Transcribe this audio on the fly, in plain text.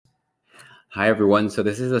Hi, everyone. So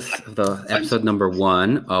this is the episode number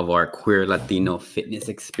 1 of our Queer Latino Fitness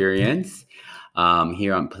Experience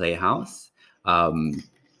here on Playhouse. We're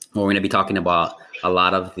going to be talking about a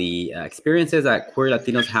lot of the experiences that queer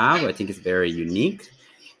Latinos have. I think it's very unique.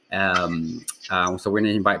 So we're going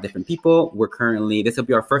to invite different people. This will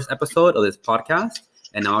be our first episode of this podcast.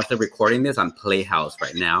 And I'm also recording this on Playhouse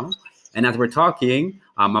right now. And as we're talking,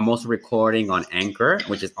 I'm also recording on Anchor,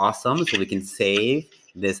 which is awesome. So we can save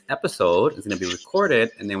this episode. It's going to be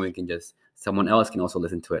recorded, and then someone else can also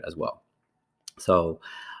listen to it as well. So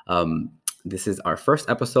this is our first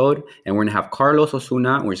episode, and we're going to have Carlos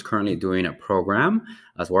Osuna, who is currently doing a program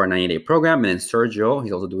as well, a 90-day program, and then Sergio,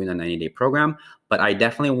 he's also doing a 90-day program. But I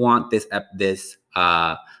definitely want this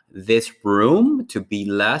room to be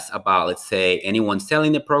less about, let's say, anyone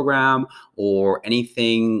selling the program or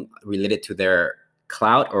anything related to their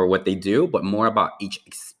clout or what they do, but more about each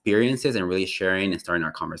experiences and really sharing and starting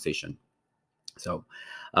our conversation. So,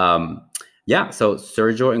 so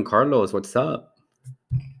Sergio and Carlos, what's up?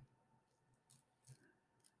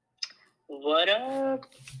 What up?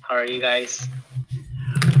 How are you guys?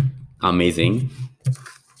 Amazing.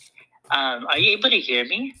 Are you able to hear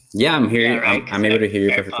me? Yeah, I'm hearing. Right? I'm able to hear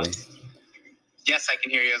you perfectly. Yes, I can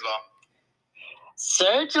hear you as well.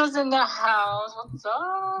 Sergio's in the house. What's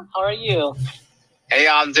up? How are you? Hey,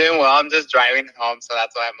 I'm doing well. I'm just driving home, so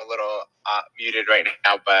that's why I'm a little muted right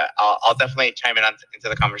now. But I'll definitely chime in into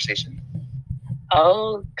the conversation.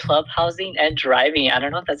 Oh, clubhousing and driving. I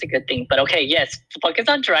don't know if that's a good thing, but okay. Yes, focus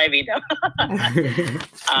on driving. Yes.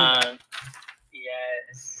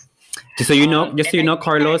 Just so you know,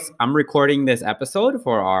 Carlos, I'm recording this episode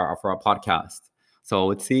for our podcast. So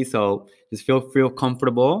let's see. So just feel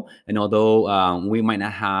comfortable. And although we might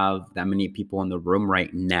not have that many people in the room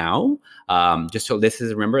right now, just so this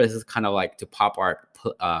is kind of like to pop our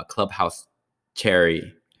clubhouse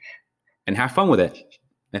cherry and have fun with it.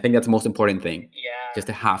 I think that's the most important thing. Yeah. Just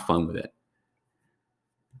to have fun with it.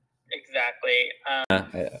 Exactly.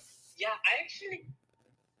 I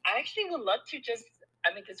actually would love to just.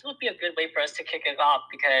 I mean, this would be a good way for us to kick it off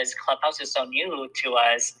because Clubhouse is so new to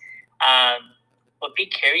us. Would be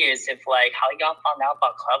curious if how y'all found out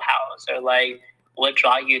about Clubhouse or what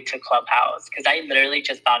draw you to Clubhouse, because I literally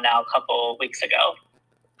just found out a couple weeks ago.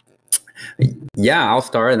 Yeah, I'll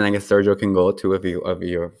start, and I guess Sergio can go too if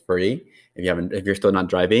you're free. If you're still not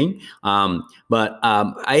driving,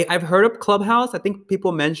 I've heard of Clubhouse. I think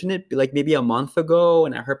people mentioned it maybe a month ago,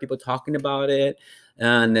 and I heard people talking about it,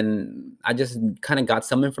 and then I just kind of got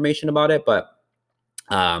some information about it, but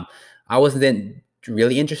I wasn't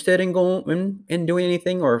really interested in going and doing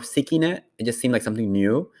anything or seeking it. It just seemed like something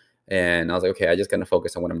new, and I was like, okay, I just gotta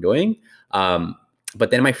focus on what I'm doing.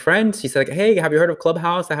 But then my friend, she said, hey, have you heard of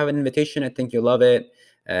Clubhouse? I have an invitation. I think you'll love it.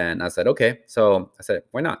 And I said, okay. So I said,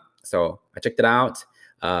 why not? So I checked it out.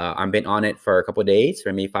 I've been on it for a couple of days,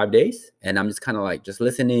 for maybe 5 days. And I'm just kind of just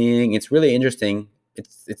listening. It's really interesting.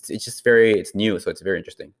 It's new. So it's very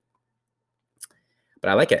interesting. But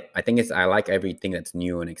I like it. I like everything that's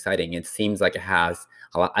new and exciting. It seems like it has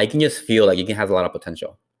a lot. I can just feel like it has a lot of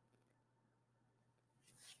potential.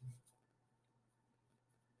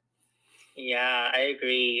 Yeah, I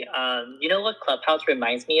agree. You know what Clubhouse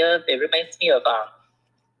reminds me of? It reminds me of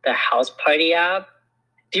the House Party app.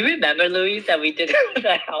 Do you remember, Luis, that we did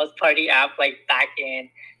the House Party app back in,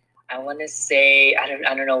 I want to say, I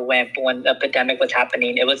don't know when, but when the pandemic was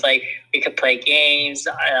happening? It was we could play games.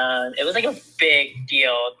 It was a big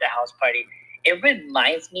deal, the House Party. It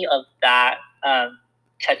reminds me of that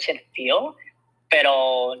touch and feel,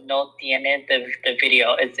 pero no tiene the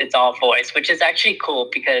video. It's all voice, which is actually cool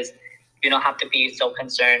because you don't have to be so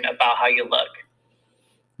concerned about how you look.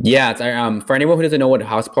 Yeah, it's, for anyone who doesn't know what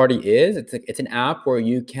House Party is, it's an app where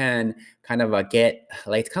you can kind of get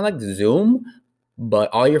it's kind of like Zoom, but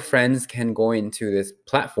all your friends can go into this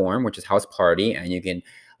platform, which is House Party, and you can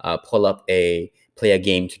play a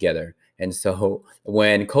game together. And so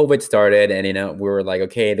when COVID started, and we were like,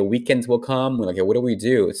 okay, the weekends will come. We're like, okay, what do we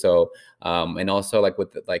do? So and also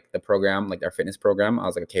with the program, our fitness program, I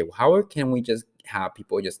was like, okay, well, how can we just have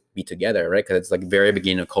people just be together, right? Because it's very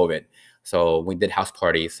beginning of COVID. So we did House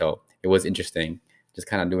Party. So it was interesting, just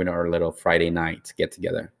kind of doing our little Friday night get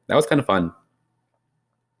together. That was kind of fun.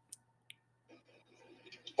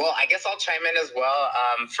 Well, I guess I'll chime in as well.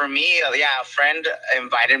 For me, a friend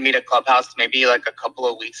invited me to Clubhouse maybe a couple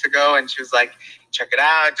of weeks ago, and she was like, check it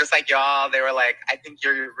out. Just like y'all, they were like, I think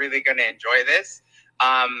you're really going to enjoy this.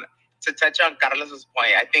 To touch on Carlos's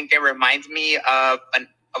point, I think it reminds me of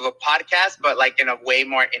a podcast, but in a way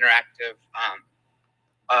more interactive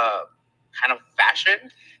kind of fashion.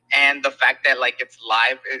 And the fact that like it's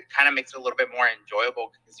live, it kind of makes it a little bit more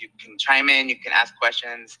enjoyable because you can chime in, you can ask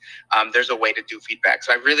questions. There's a way to do feedback.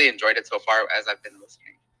 So I've really enjoyed it so far as I've been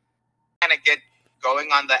listening. Kind of get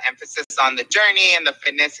going on the emphasis on the journey and the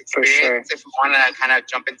fitness experience. If we want to kind of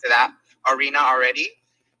jump into that arena already.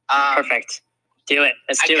 Perfect. Do it.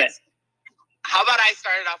 Let's do it. How about I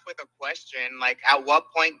started off with a question? Like, at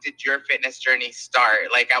what point did your fitness journey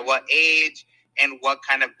start? Like, at what age, and what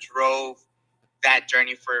kind of drove that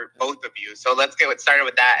journey for both of you? So let's get started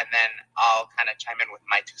with that, and then I'll kind of chime in with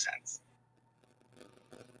my 2 cents.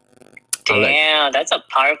 Damn, that's a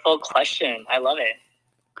powerful question. I love it.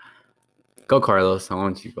 Go, Carlos. I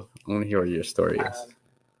want to hear what your story is.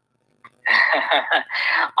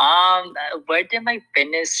 Where did my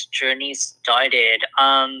fitness journey started?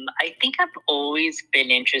 I think I've always been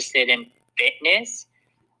interested in fitness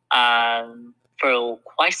for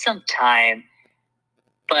quite some time.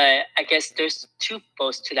 But I guess there's 2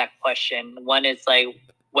 folds to that question. One is like,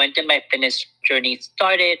 when did my fitness journey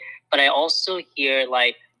started? But I also hear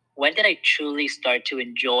like, when did I truly start to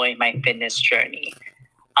enjoy my fitness journey?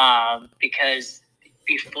 Because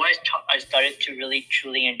before I started to really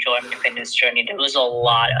truly enjoy my fitness journey, there was a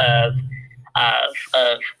lot of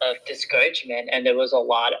discouragement, and there was a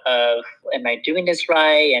lot of, am I doing this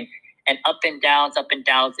right? And up and downs.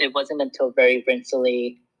 It wasn't until very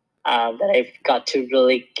recently that I got to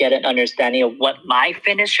really get an understanding of what my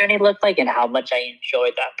fitness journey looked like and how much I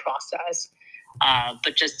enjoyed that process.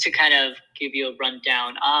 But just to kind of give you a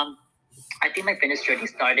rundown, I think my fitness journey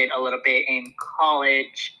started a little bit in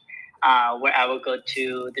college, where I would go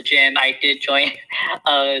to the gym. I did join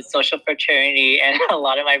a social fraternity, and a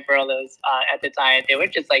lot of my brothers at the time, they were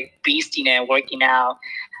just like beasting and working out.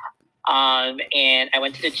 And I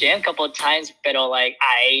went to the gym a couple of times, but like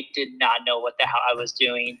I did not know what the hell I was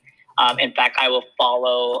doing. In fact, I will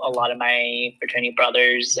follow a lot of my fraternity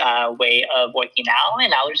brothers' way of working out,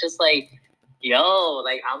 and I was just like, yo,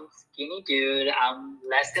 like I'm skinny dude. I'm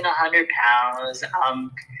less than 100 pounds.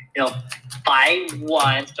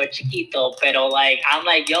 5'1", so chiquito, pero like I'm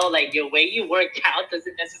like, yo, like your way you work out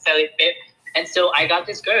doesn't necessarily fit. And so I got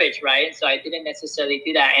discouraged, right? And so I didn't necessarily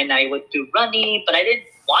do that. And I would do running, but I didn't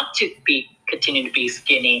want to continue to be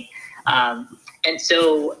skinny. And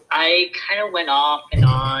so I kind of went off and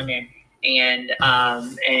on, and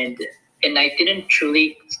I didn't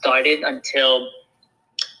truly start it until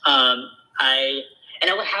I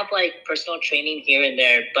would have like personal training here and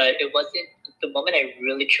there, but it wasn't the moment I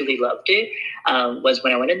really truly loved it. Was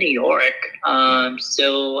when I went to New York.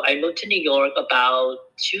 So I moved to New York about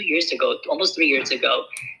 2 years ago, almost 3 years ago.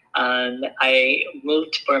 I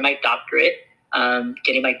moved for my doctorate,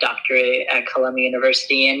 getting my doctorate at Columbia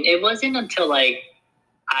University, and it wasn't until like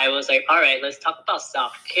I was like, all right, let's talk about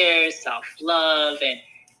self-care, self-love,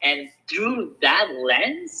 and through that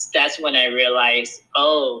lens, that's when I realized,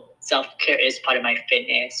 oh, self-care is part of my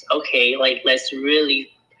fitness. Okay, like let's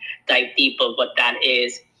really dive deep of what that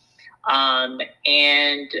is. And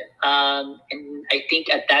I think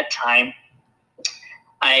at that time,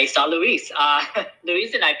 I saw Luis.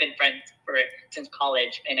 Luis and I have been friends since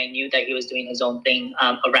college, and I knew that he was doing his own thing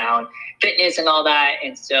around fitness and all that.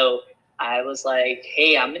 And so I was like,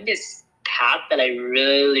 hey, I'm in this path that I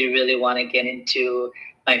really, really want to get into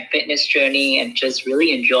my fitness journey and just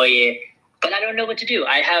really enjoy it. But I don't know what to do.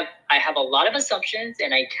 I have a lot of assumptions,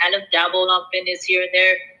 and I kind of dabbled on fitness here and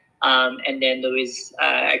there. And then Luis,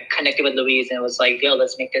 I connected with Luis and was like, yo,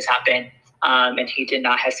 let's make this happen. And he did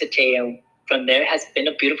not hesitate. And from there has been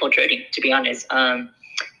a beautiful journey, to be honest.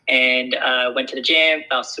 And went to the gym,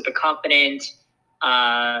 felt super confident.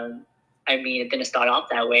 I mean, it didn't start off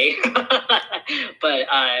that way, but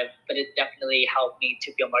it definitely helped me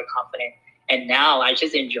to feel more confident. And now I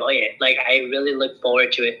just enjoy it. Like, I really look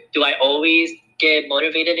forward to it. Do I always get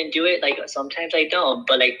motivated and do it? Like, sometimes I don't,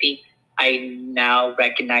 but I think I now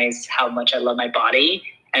recognize how much I love my body.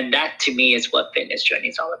 And that to me is what fitness journey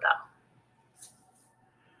is all about.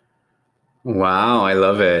 Wow, I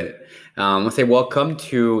love it. I'll say welcome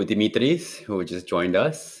to Dimitris, who just joined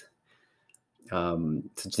us. So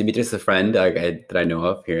Dimitris is a friend that I know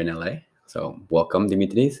of here in LA. So welcome,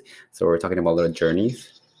 Dimitris. So we're talking about little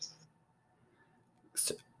journeys.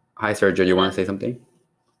 So, hi, Sergio. You want to say something?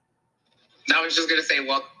 No, I was just gonna say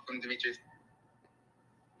welcome, Dimitris.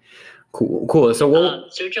 Cool. So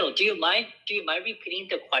Sergio, do you mind repeating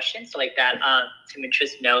the question so like that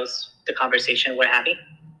Dimitris knows the conversation we're having?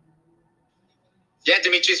 Yeah,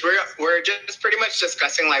 Dimitris, we're just pretty much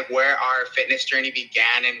discussing like where our fitness journey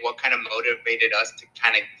began and what kind of motivated us to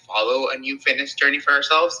kind of follow a new fitness journey for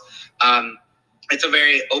ourselves. It's a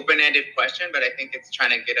very open-ended question, but I think it's trying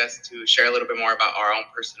to get us to share a little bit more about our own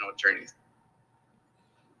personal journeys.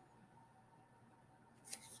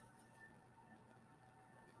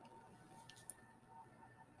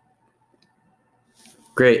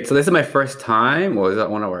 Great. So this is my first time. Well, is that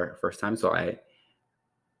one of our first times? So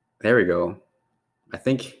there we go. I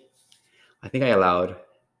think I allowed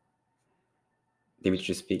Dimitri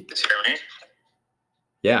to speak. Can you hear me?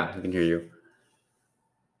 Yeah, I can hear you.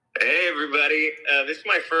 Hey everybody, this is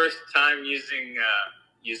my first time using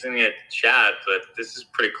a chat, but this is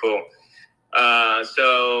pretty cool.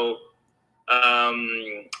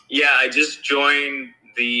 Yeah, I just joined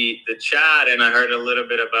the chat and I heard a little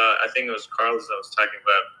bit about. I think it was Carlos that was talking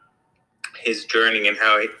about his journey and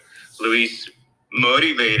how Luis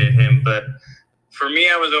motivated him. But for me,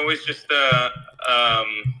 I was always just a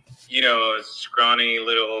scrawny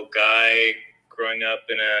little guy growing up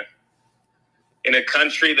in a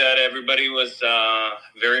country that everybody was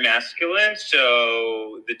very masculine.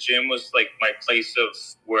 So the gym was like my place of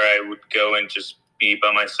where I would go and just be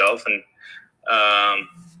by myself and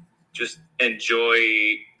just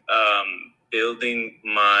enjoy building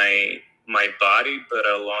my body, but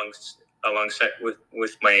alongside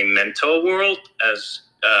with my mental world. As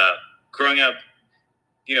growing up,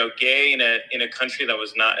 gay in a country that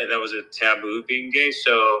was a taboo being gay.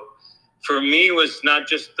 So for me, it was not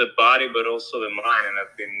just the body, but also the mind. And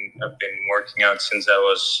I've been working out since I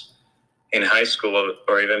was in high school,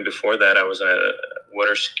 or even before that. I was a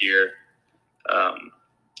water skier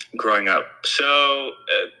growing up. So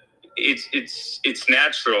it's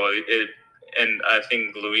natural. And I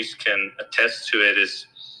think Luis can attest to it.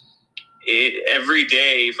 Every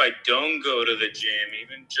day, if I don't go to the gym,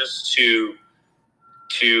 even just to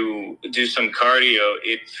do some cardio,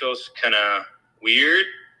 it feels kind of weird.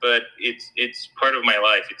 But it's part of my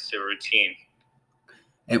life. It's a routine,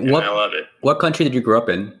 And I love it. What country did you grow up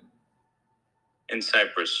in? In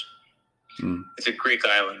Cyprus. It's a Greek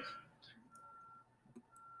island.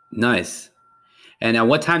 Nice. And at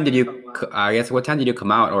what time did you? I guess what time did you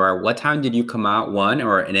come out, or what time did you come out?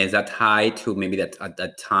 And is that tied to maybe that at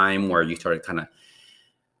that time where you started kind of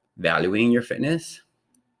valuing your fitness?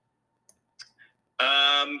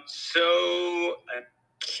 So I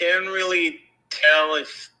can't really tell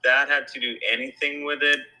if that had to do anything with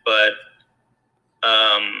it, but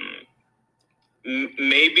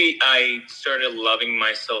maybe I started loving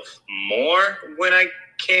myself more when I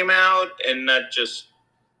came out, and not just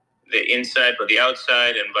the inside, but the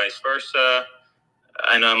outside, and vice versa.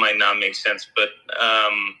 I know it might not make sense, but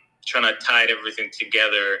trying to tie everything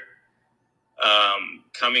together. I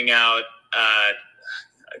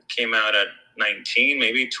came out at 19,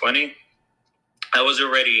 maybe 20. I was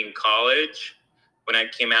already in college when I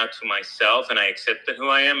came out to myself and I accepted who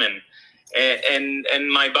I am, and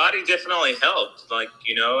my body definitely helped. Like,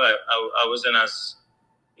 I wasn't as,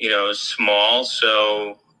 small,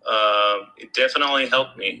 so it definitely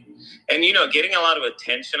helped me. And, getting a lot of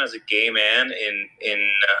attention as a gay man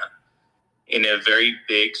in a very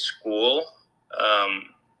big school,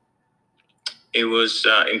 it was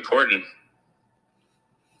important.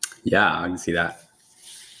 Yeah, I can see that.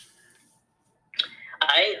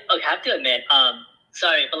 I have to admit,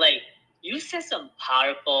 sorry, but you said some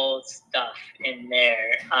powerful stuff in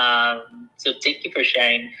there. So thank you for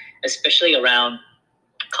sharing, especially around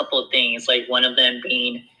a couple of things. Like one of them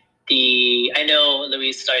being I know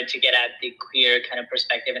Luis started to get at the queer kind of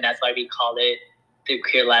perspective, and that's why we call it the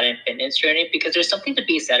queer Latin fitness journey, because there's something to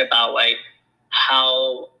be said about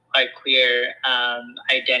how our queer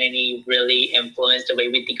identity really influenced the way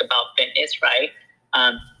we think about fitness, right?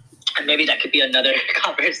 And maybe that could be another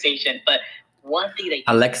conversation. But one thing that you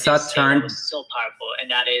Alexa turned was so powerful, and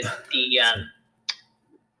that is the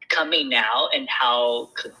coming out, and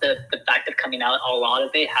how the fact of coming out, a lot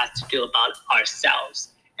of it has to do about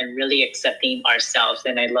ourselves and really accepting ourselves.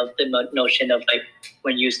 And I love the notion of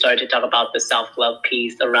when you start to talk about the self-love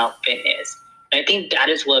piece around fitness. And I think that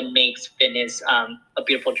is what makes fitness a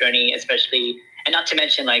beautiful journey, especially, and not to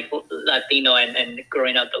mention Latino and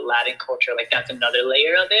growing up the Latin culture, that's another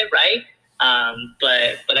layer of it, right?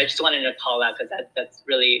 But I just wanted to call out because that's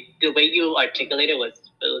really, the way you articulated was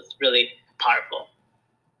really powerful.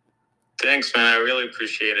 Thanks, man. I really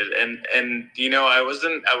appreciate it. And I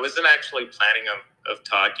wasn't actually planning of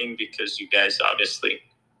talking, because you guys obviously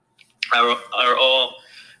are all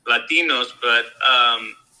Latinos, but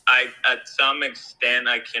I, at some extent,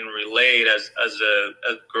 I can relate as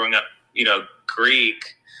a growing up,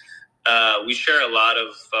 Greek. We share a lot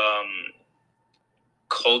of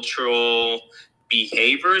cultural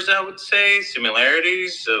behaviors, I would say,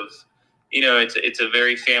 similarities of, it's a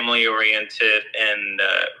very family oriented and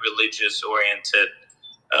religious oriented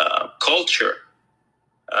culture.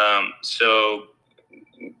 So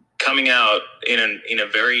coming out in a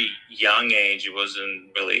very young age, it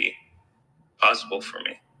wasn't really possible for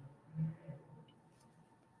me.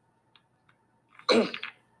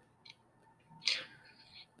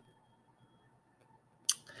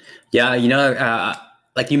 Yeah,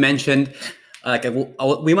 like you mentioned,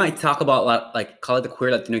 we might talk about like call it the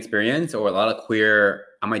queer Latino experience or a lot of queer.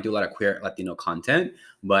 I might do a lot of queer Latino content,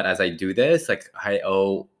 but as I do this, like I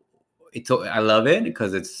love it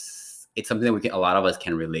because it's something that a lot of us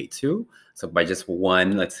can relate to. So by just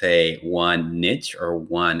one, let's say one niche or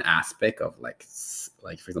one aspect of like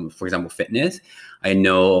for example, fitness, I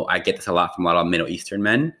know I get this a lot from a lot of Middle Eastern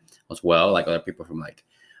men as well, like other people from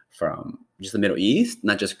just the Middle East,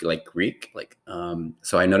 not just like Greek.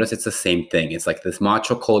 So I notice it's the same thing. It's like this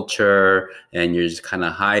macho culture, and you're just kind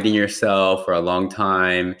of hiding yourself for a long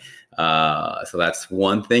time. So that's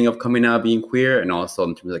one thing of coming out being queer, and also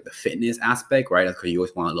in terms of like the fitness aspect, right? Because you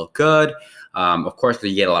always want to look good. Of course,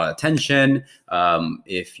 you get a lot of attention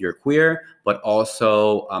if you're queer, but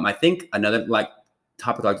also I think another like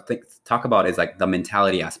topic I'd like to talk about is like the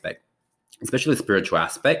mentality aspect, especially the spiritual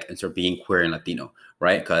aspect, and sort of being queer and Latino,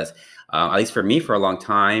 right? Because at least for me, for a long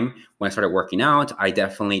time, when I started working out, I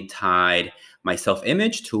definitely tied my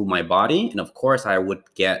self-image to my body, and of course, I would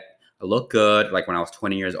look good, like when I was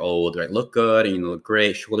 20 years old, right? Look good, and you look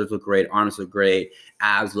great, shoulders look great, arms look great,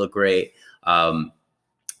 abs look great.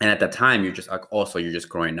 And at that time, you're just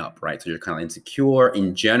growing up, right? So you're kind of insecure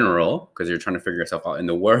in general because you're trying to figure yourself out in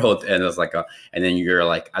the world. And it's like and then you're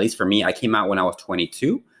like, at least for me, I came out when I was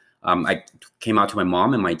 22. I came out to my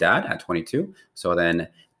mom and my dad at 22. So then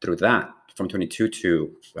through that, from 22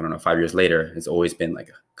 to, I don't know, 5 years later, it's always been like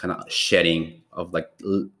a kind of shedding of like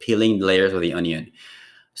peeling layers of the onion.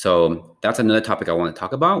 So that's another topic I want to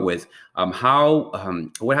talk about with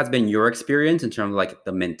what has been your experience in terms of like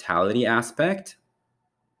the mentality aspect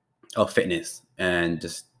of fitness and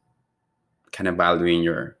just kind of valuing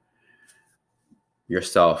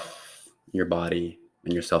yourself, your body,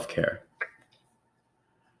 and your self-care.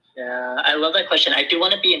 Yeah, I love that question. I do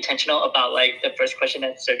want to be intentional about like the first question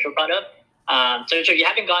that Sergio brought up. Sergio, you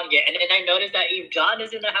haven't gone yet, and I noticed that Eve John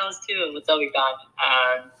is in the house too. What's up, Eve John?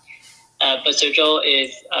 But Sergio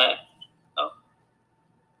is.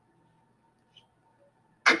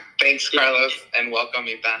 Thanks, Carlos, and welcome,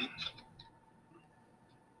 Ethan.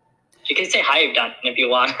 You can say hi, Don, if you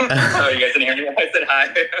want. Oh, you guys didn't hear me? I said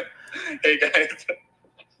hi. Hey, guys.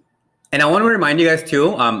 And I want to remind you guys too,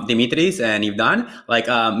 Dimitris and Ivdan, like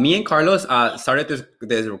me and Carlos started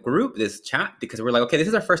this group, this chat, because we're like, okay, this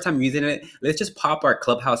is our first time using it. Let's just pop our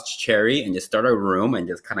Clubhouse cherry and just start a room and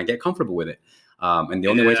just kind of get comfortable with it. And the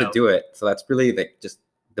only way to do it. So that's really like just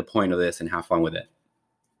the point of this, and have fun with it.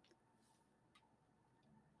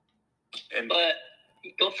 But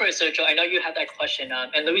go for it, Sergio. I know you had that question.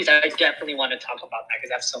 And Luis, I definitely want to talk about that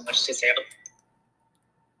because I have so much to say.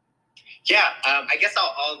 Yeah, I guess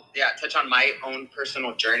I'll touch on my own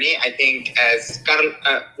personal journey. I think as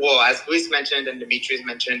Luis mentioned and Dimitris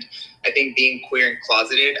mentioned, I think being queer and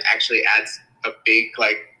closeted actually adds a big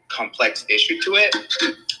complex issue to it.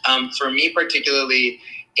 For me particularly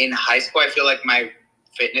in high school, I feel like my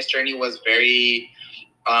fitness journey was very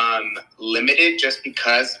limited just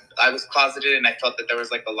because I was closeted, and I felt that there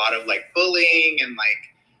was a lot of bullying and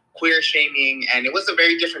queer shaming, and it was a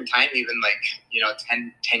very different time, even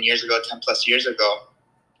 10 years ago, 10 plus years ago.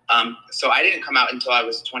 So I didn't come out until I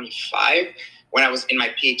was 25 when I was in my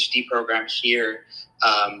PhD program here,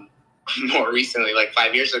 more recently,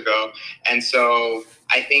 5 years ago. And so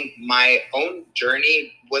I think my own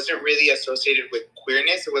journey wasn't really associated with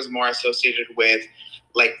queerness. It was more associated with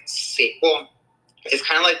it's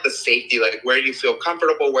kind of like the safety, where do you feel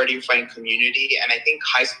comfortable? Where do you find community? And I think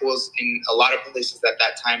high schools in a lot of places at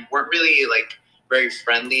that time weren't really very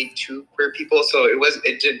friendly to queer people. So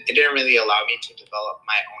it didn't really allow me to develop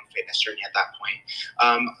my own fitness journey at that point.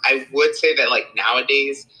 I would say that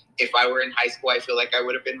nowadays, if I were in high school, I feel like I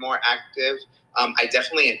would have been more active. I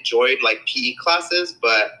definitely enjoyed PE classes,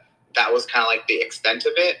 but that was kind of the extent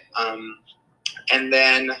of it. And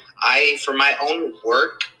then for my own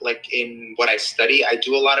work, in what I study, I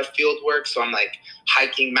do a lot of field work. So I'm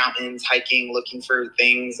hiking mountains, looking for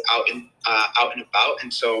things out and about.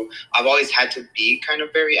 And so I've always had to be kind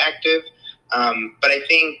of very active. But I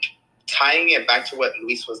think tying it back to what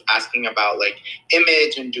Luis was asking about,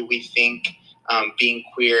 image, and do we think being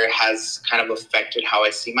queer has kind of affected how I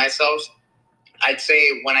see myself? I'd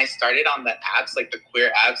say when I started on the apps, the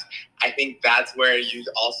queer apps, I think that's where you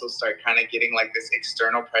also start kind of getting this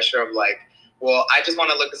external pressure of well, I just want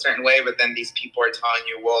to look a certain way, but then these people are telling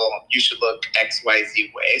you, well, you should look X, Y,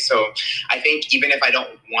 Z way. So I think even if I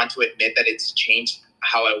don't want to admit that it's changed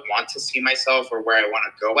how I want to see myself or where I want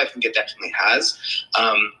to go, I think it definitely has.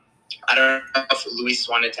 I don't know if Luis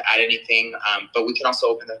wanted to add anything, but we can also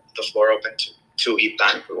open the floor open to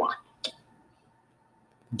Ethan if we want.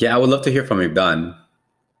 Yeah, I would love to hear from you, Don.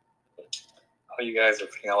 Oh, you guys are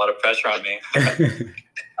putting a lot of pressure on me.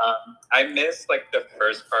 I missed like the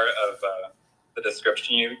first part of the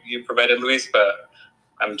description you provided, Luis, but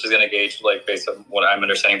I'm just gonna gauge like based on what I'm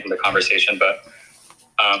understanding from the conversation. But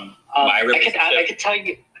my relationship, I could tell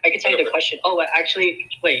you the question. Oh, actually,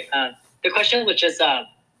 wait. The question was just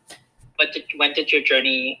when did your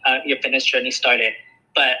journey, your fitness journey started?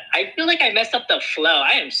 But I feel like I messed up the flow.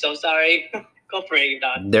 I am so sorry. Go for it,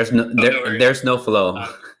 Don. There's no flow.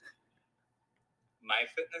 My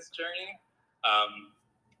fitness journey.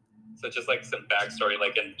 So just like some backstory,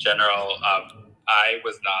 like in general, I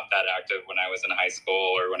was not that active when I was in high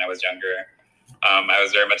school or when I was younger. I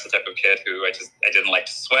was very much the type of kid who I didn't like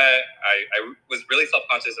to sweat. I was really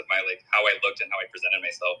self-conscious of my like how I looked and how I presented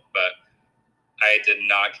myself, but I did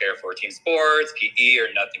not care for team sports, PE, or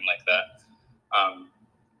nothing like that.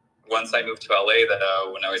 Once I moved to LA,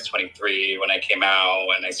 when I was 23, when I came out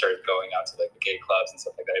and I started going out to like the gay clubs and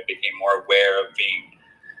stuff like that, I became more aware of being,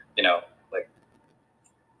 like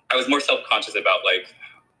I was more self-conscious about like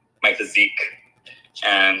my physique,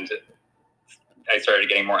 and I started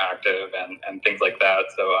getting more active and things like that.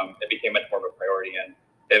 So it became much more of a priority. And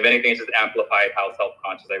if anything, it just amplified how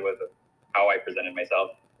self-conscious I was of how I presented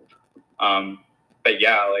myself. But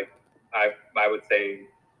yeah, like I would say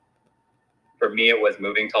for me, it was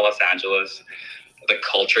moving to Los Angeles. The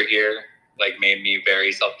culture here like made me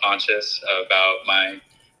very self-conscious about my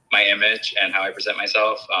image and how I present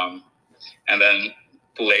myself. And then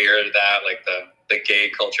layered that like the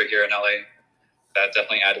gay culture here in LA, that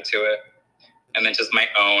definitely added to it. And then just my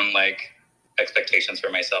own like expectations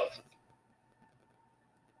for myself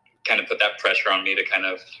kind of put that pressure on me to kind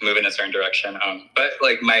of move in a certain direction. But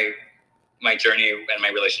like my journey and my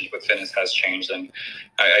relationship with fitness has changed, and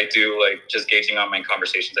I do like just gauging on my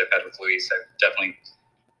conversations I've had with Luis, I've definitely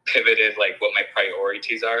pivoted like what my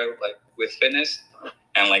priorities are like with fitness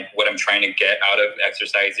and like what I'm trying to get out of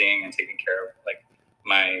exercising and taking care of like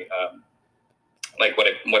my like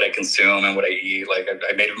what I consume and what I eat. Like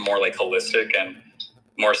I made it more like holistic and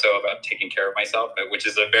more so about taking care of myself, which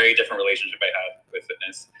is a very different relationship I had with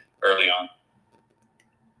fitness early on.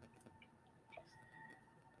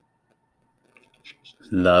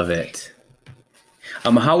 Love it.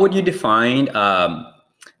 How would you define?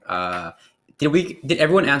 Did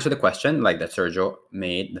everyone answer the question like that Sergio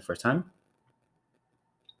made the first time?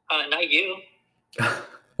 Not you.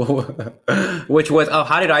 Which was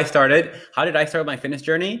how did I start it? How did I start my fitness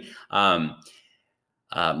journey?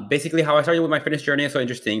 Basically, how I started with my fitness journey is so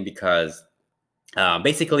interesting because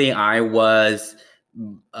basically I was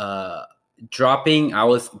I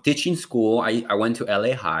was ditching school. I went to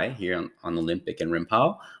LA High here on Olympic and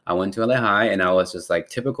Rimpau. I went to LA High and I was just like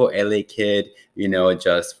typical LA kid,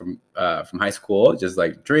 just from high school, just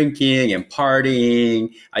like drinking and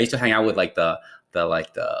partying. I used to hang out with like the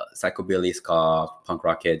psychobilly, ska, punk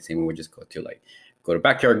rock kids, and we would just go to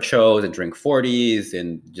backyard shows and drink 40s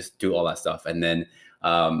and just do all that stuff. And then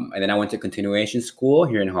I went to continuation school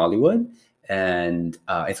here in Hollywood. And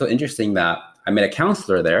it's so interesting that I met a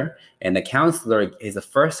counselor there, and the counselor is the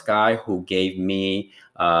first guy who gave me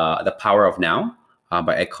The Power of Now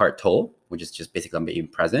by Eckhart Tolle, which is just basically being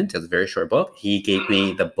present. It's a very short book. He gave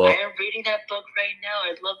me the book. I am reading that book right now.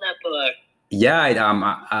 I love that book. Yeah.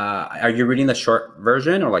 Are you reading the short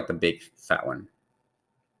version or like the big fat one?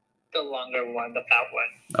 The longer one, the fat one.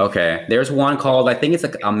 Okay. There's one called, I think it's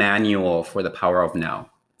like a manual for The Power of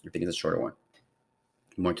Now. I think it's a shorter one.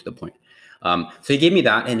 More to the point. So he gave me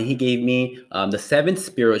that, and he gave me the 7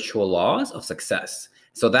 spiritual laws of success.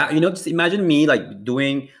 So that, just imagine me like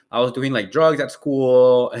I was doing like drugs at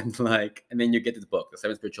school and then you get this book, the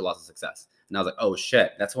 7 spiritual laws of success. And I was like, oh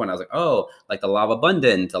shit. That's when I was like, oh, like the law of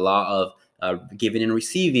abundance, the law of giving and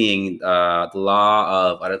receiving, the law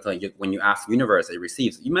of, I don't know, when you ask the universe, it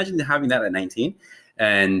receives. Imagine having that at 19.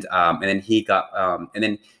 And then he got, and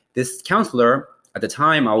then this counselor, at the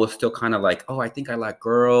time, I was still kind of like, oh, I think I like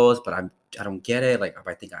girls, but I don't get it. Like,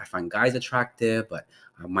 I think I find guys attractive, but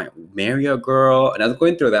I might marry a girl. And I was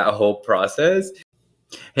going through that whole process.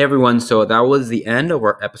 Hey, everyone. So that was the end of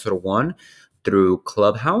our episode 1 through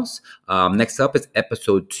Clubhouse. Next up is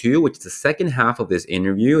episode 2, which is the second half of this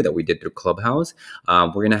interview that we did through Clubhouse.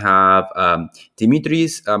 We're going to have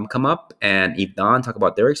Dimitris come up and Ivan talk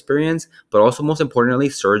about their experience, but also most importantly,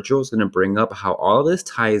 Sergio is going to bring up how all of this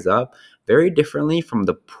ties up very differently from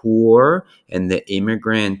the poor and the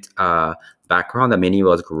immigrant background that many of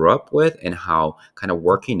us grew up with, and how kind of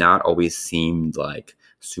working out always seemed like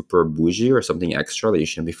super bougie or something extra that you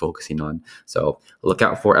shouldn't be focusing on. So look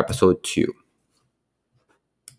out for episode 2.